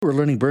We're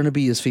learning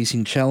Burnaby is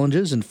facing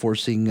challenges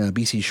enforcing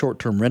BC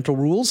short-term rental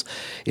rules.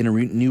 In a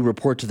new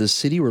report to the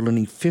city, we're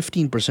learning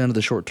 15% of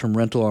the short-term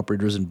rental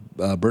operators in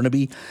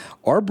Burnaby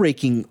are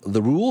breaking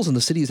the rules, and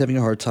the city is having a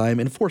hard time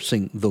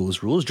enforcing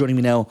those rules. Joining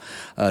me now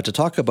to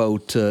talk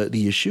about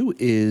the issue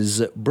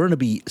is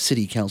Burnaby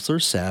City Councillor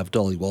Sav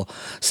Dhaliwal.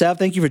 Sav,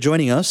 thank you for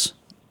joining us.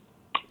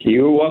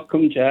 You're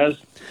welcome, Jazz.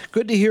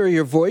 Good to hear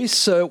your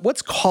voice.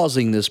 What's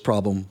causing this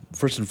problem,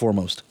 first and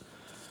foremost?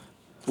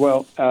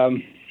 Well,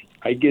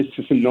 I guess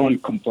it's a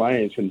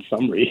non-compliance in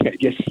summary. I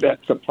guess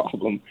that's a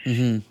problem.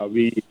 Mm-hmm.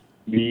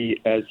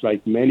 We, as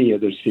like many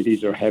other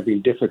cities, are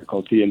having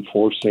difficulty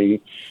enforcing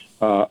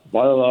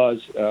bylaws,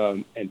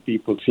 and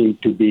people seem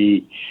to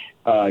be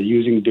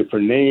using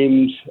different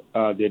names.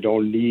 They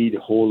don't need a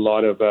whole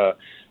lot of,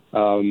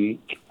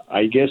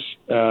 I guess,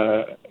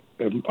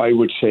 I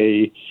would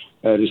say,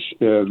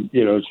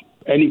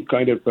 any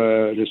kind of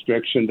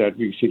restriction that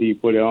the city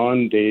put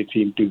on, they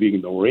seem to be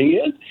ignoring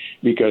it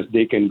because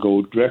they can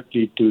go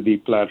directly to the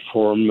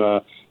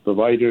platform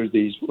providers,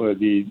 the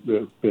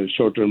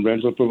short-term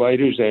rental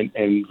providers,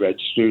 and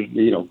register.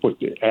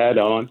 Put the ad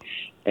on,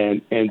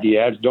 and the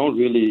ads don't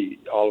really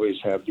always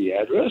have the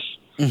address.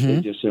 Mm-hmm. They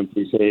just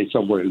simply say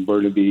somewhere in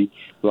Burnaby,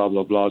 blah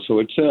blah blah. So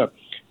it's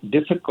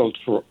difficult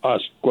for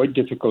us, quite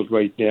difficult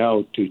right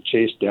now to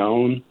chase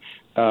down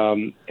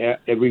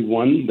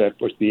everyone that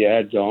puts the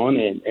ads on,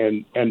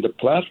 and the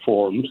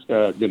platforms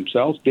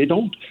themselves, they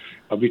don't.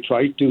 We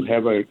tried to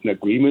have an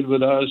agreement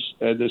with us,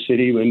 the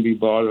city, when we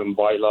bought a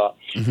bylaw,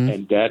 mm-hmm.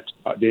 and that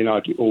they're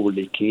not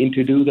overly keen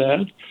to do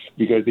that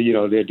because,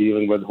 they're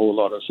dealing with a whole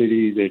lot of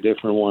cities, they're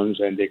different ones,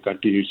 and they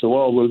continue.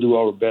 So, we'll do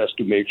our best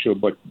to make sure,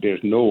 but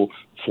there's no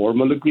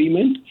formal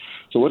agreement.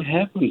 So what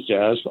happens,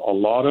 Jazz, a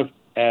lot of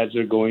ads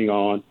are going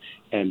on,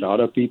 and a lot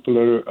of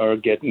people are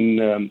getting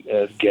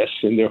guests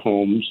in their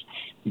homes,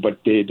 but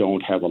they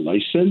don't have a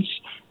license.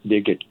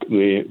 We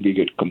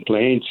get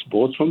complaints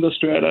both from the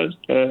strata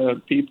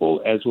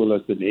people as well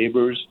as the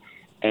neighbors,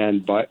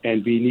 and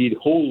we need a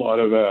whole lot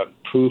of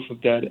proof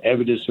of that,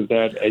 evidence of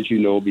that, as you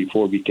know,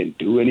 before we can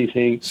do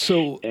anything.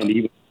 So, and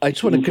even I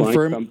just want to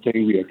confirm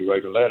something. We have to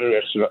write a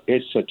letter.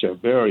 It's such a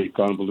very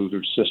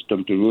convoluted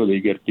system to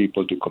really get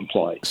people to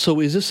comply. So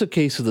is this a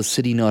case of the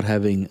city not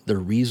having the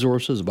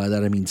resources? By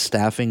that I mean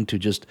staffing to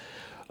just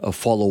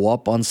follow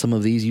up on some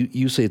of these?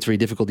 You say it's very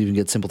difficult to even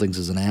get simple things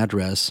as an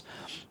address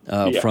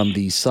from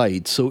these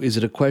sites. So is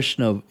it a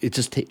question of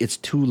it's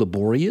too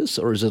laborious,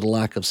 or is it a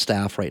lack of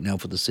staff right now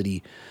for the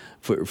city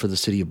for the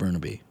city of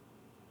Burnaby?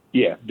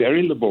 Yeah,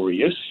 very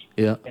laborious.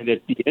 Yeah. And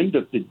at the end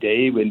of the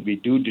day, when we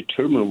do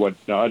determine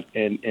whatnot,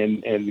 and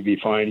we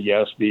find,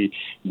 yes, the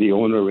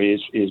owner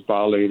is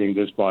violating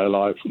this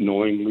bylaw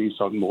knowingly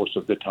most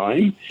of the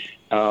time,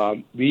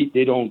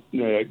 they don't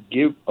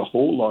give a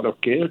whole lot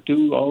of care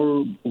to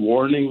our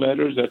warning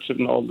letters,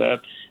 and all that.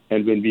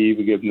 And when we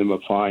give them a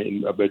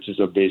fine, which is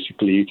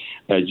basically,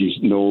 as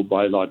you know,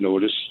 bylaw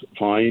notice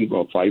fine,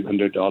 well,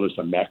 $500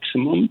 a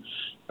maximum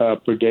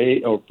per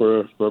day or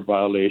per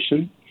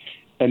violation.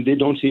 And they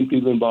don't seem to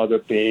even bother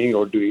paying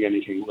or doing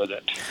anything with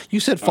it. You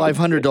said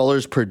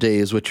 $500 per day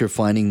is what you're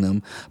fining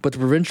them, but the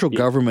provincial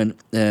government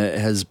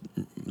has,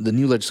 the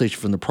new legislation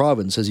from the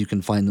province says you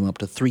can fine them up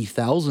to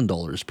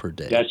 $3,000 per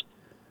day. That's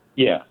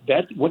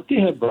what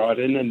they have brought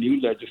in a new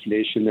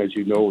legislation, as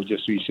you know,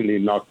 just recently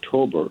in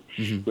October,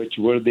 mm-hmm.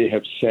 where they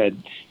have said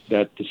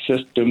that the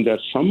system that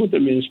some of the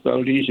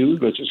municipalities use,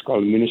 which is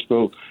called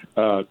municipal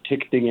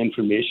ticketing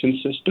information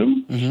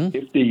system, mm-hmm.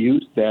 if they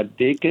use that,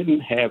 they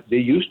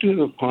used to have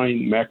a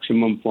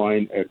maximum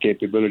fine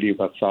capability of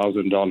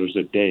 $1,000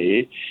 a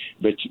day,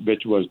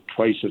 which was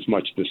twice as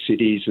much the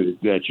cities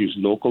that use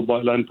local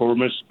bylaw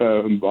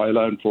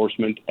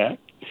enforcement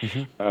act.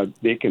 Mm-hmm.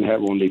 They can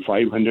have only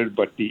 500,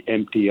 but the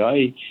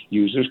MTI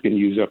users can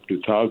use up to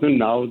 1,000.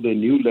 Now the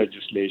new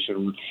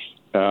legislation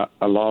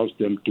allows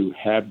them to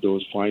have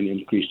those fines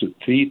increased to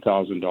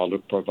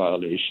 $3,000 per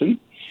violation,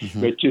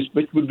 mm-hmm. which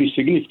would be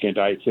significant,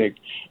 I think,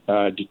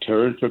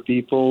 deterrent for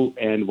people.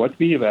 And what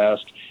we have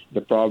asked,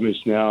 the problem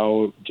is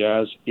now,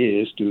 Jazz,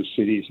 is to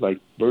cities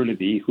like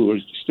Burnaby, who are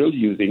still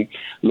using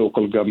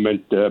local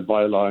government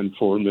bylaw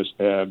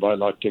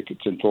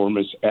tickets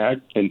enforcement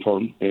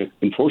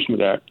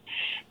act,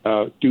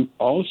 to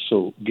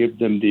also give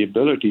them the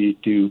ability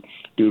to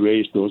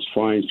raise those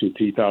fines to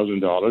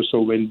 $3,000.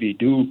 So when we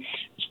do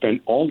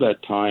spend all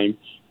that time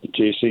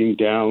chasing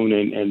down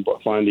and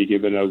finally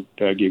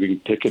giving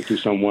ticket to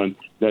someone,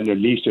 then at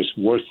least it's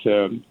worth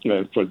for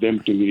them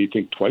to really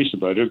think twice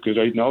about it, because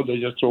right now they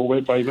just throw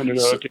away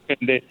 $500 ticket,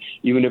 and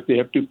even if they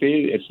have to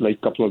pay, it's like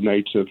a couple of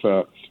nights of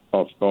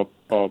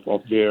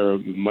their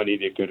money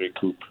they could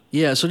recoup.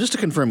 Yeah, so just to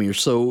confirm here,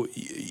 so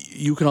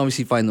you can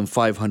obviously fine them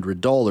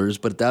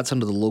 $500, but that's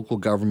under the local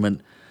government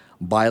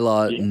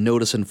bylaw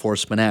notice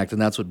enforcement act,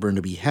 and that's what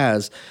Burnaby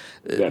has.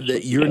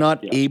 You're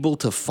not able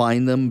to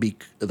fine them the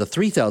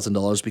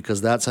 $3,000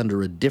 because that's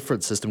under a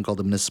different system called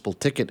the municipal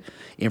ticket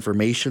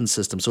information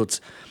system. So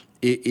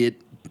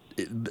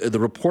the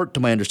report, to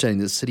my understanding,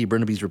 the City of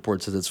Burnaby's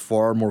report says it's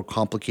far more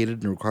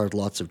complicated and requires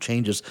lots of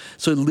changes.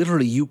 So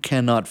literally, you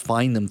cannot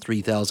fine them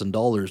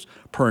 $3,000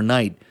 per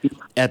night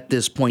at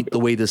this point, the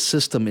way the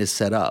system is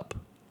set up.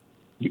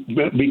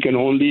 We can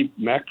only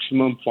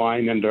maximum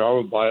fine under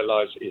our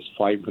bylaws is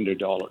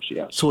 $500.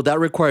 Yes. So would that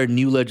require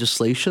new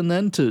legislation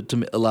then to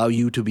allow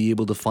you to be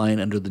able to fine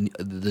under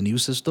the new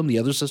system, the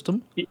other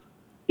system?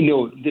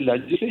 No, the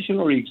legislation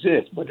already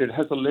exists, but it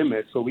has a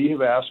limit. So we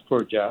have asked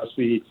for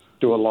JASB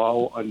to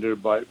allow under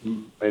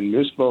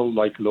municipal,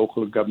 like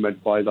local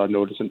government bylaw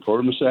notice and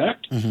Enforcement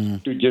Act,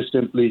 to just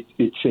simply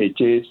say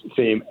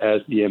same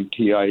as the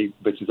MTI,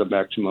 which is a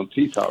maximum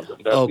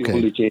 3,000. That's the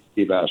only change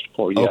we've asked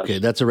for. Yes. Okay,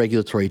 that's a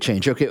regulatory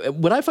change. Okay,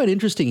 what I find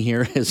interesting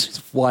here is,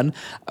 one,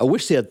 I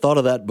wish they had thought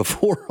of that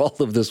before all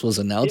of this was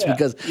announced,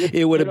 because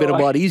it would have been a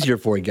lot easier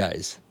for you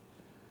guys.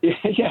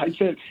 Yeah, I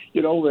said,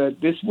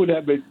 this would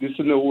have been, this is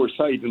an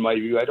oversight in my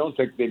view. I don't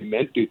think they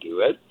meant to do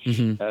it.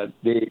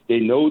 They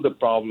know the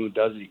problem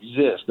does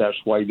exist. That's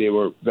why they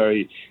were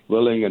very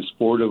willing and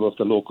supportive of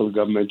the local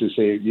government to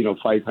say,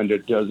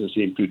 $500 doesn't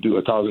seem to do,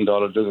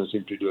 $1,000 doesn't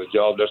seem to do a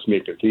job. Let's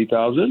make it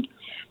 3,000.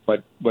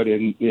 But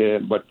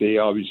they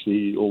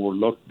obviously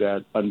overlooked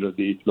that under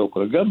the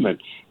local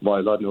government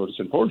bylaw notice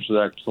and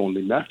Enforcement Act. The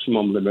only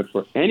maximum limit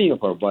for any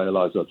of our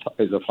bylaws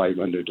is a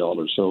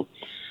 $500.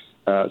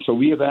 So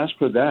we have asked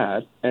for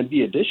that, and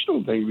the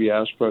additional thing we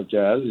asked for,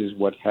 Jazz, is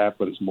what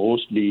happens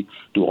mostly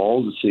to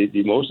all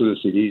the most of the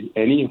cities.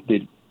 Any of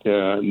the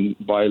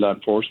bylaw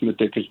enforcement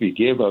tickets we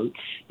give out,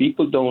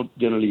 people don't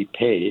generally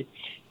pay,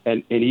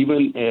 and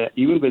even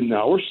within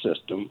our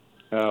system,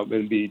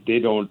 when they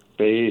don't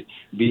pay,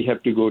 we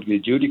have to go to the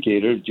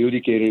adjudicator.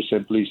 Adjudicators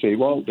simply say,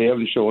 well, they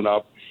haven't shown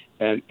up,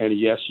 and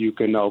yes, you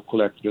can now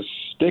collect this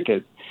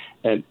ticket.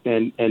 And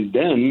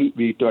then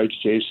we try to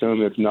chase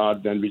them. If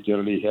not, then we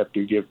generally have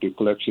to give to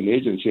collection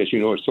agencies.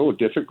 It's so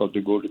difficult to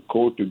go to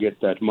court to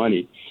get that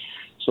money.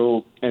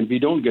 So, and we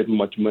don't get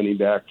much money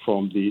back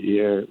from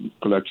the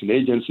collection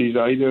agencies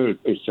either.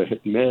 It's a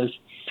hit and miss.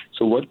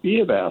 So what we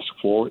have asked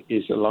for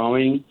is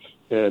allowing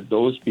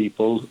those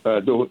people,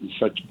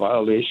 such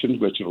violations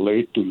which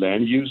relate to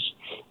land use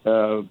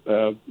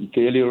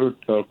failure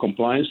or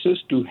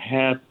compliances, to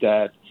have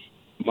that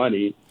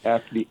money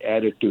actually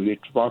added to the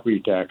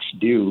property tax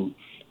due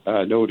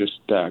notice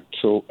tax.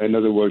 So, in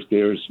other words,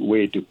 there's a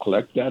way to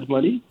collect that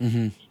money.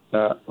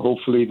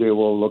 Hopefully, they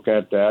will look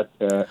at that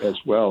as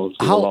well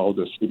to allow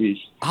the cities.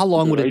 How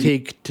long would it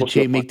take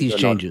to make these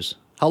changes?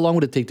 How long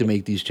would it take to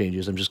make these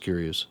changes? I'm just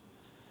curious.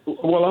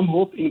 Well, I'm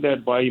hoping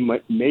that by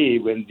May,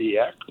 when the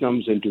act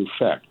comes into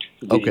effect,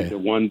 the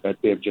one that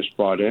they've just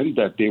brought in,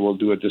 that they will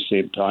do at the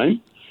same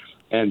time.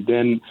 And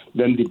then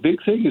the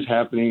big thing is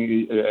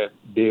happening.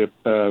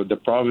 The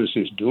province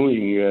is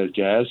doing,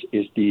 Jazz,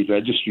 is the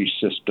registry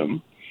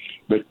system.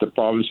 But the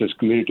province is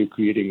committed to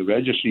creating a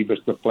registry, but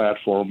the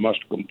platform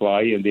must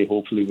comply, and they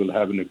hopefully will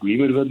have an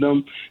agreement with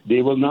them.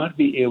 They will not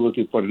be able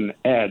to put an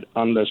ad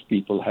unless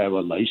people have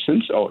a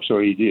license,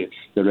 the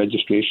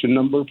registration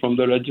number from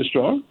the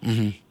registrar.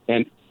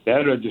 And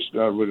that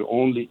registrar will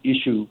only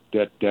issue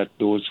that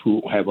those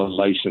who have a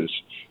license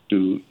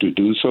to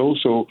do so.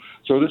 So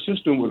the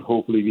system will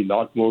hopefully be a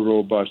lot more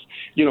robust.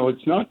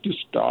 It's not to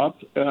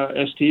stop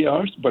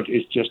STRs, but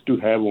it's just to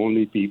have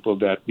only people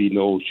that we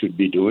know should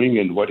be doing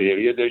and what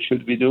area they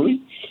should be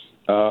doing.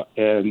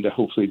 And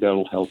hopefully that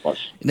will help us.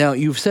 Now,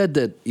 you've said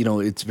that,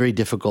 it's very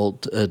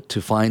difficult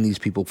to find these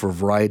people for a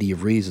variety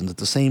of reasons. At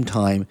the same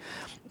time,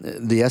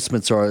 the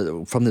estimates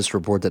are from this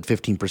report that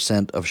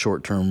 15% of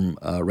short-term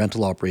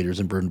rental operators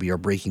in Burnaby are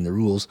breaking the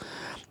rules.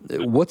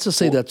 What's to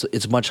say that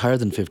it's much higher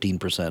than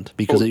 15%?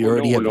 Because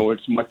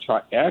it's much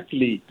higher.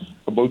 Actually,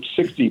 about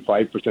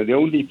 65%.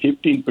 Only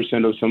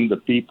 15% of some of the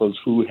people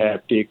who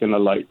have taken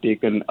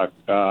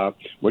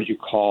what you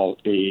call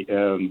a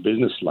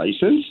business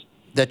license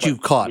that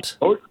you've caught.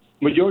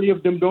 Majority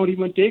of them don't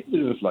even take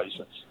business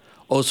license.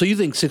 Oh, so you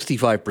think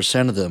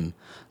 65% of them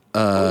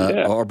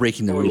are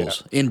breaking the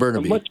rules in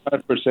Burnaby? A much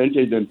higher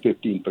percentage than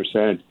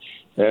 15%.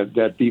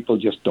 That people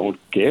just don't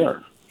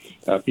care.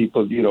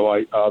 People,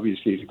 I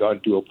obviously it's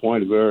gotten to a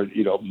point where,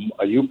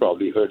 you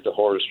probably heard the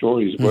horror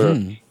stories where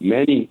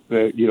many,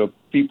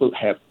 people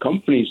have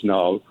companies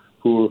now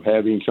who are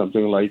having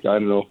something like,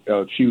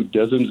 a few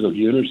dozens of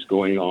units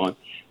going on.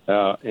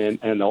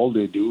 And all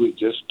they do is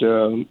just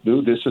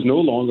this is no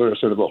longer a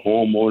sort of a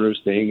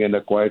homeowner's thing and a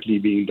quietly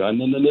being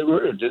done in the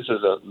neighborhood. This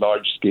is a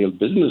large-scale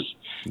business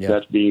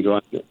that's being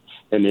run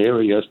in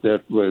areas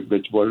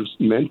which was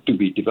meant to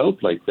be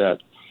developed like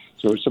that.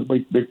 So it's a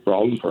big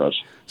problem for us.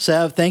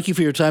 Sav, thank you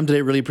for your time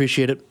today. Really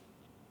appreciate it.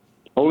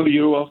 Oh,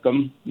 you're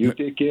welcome. You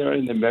take care,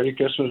 and Merry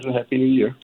Christmas and Happy New Year.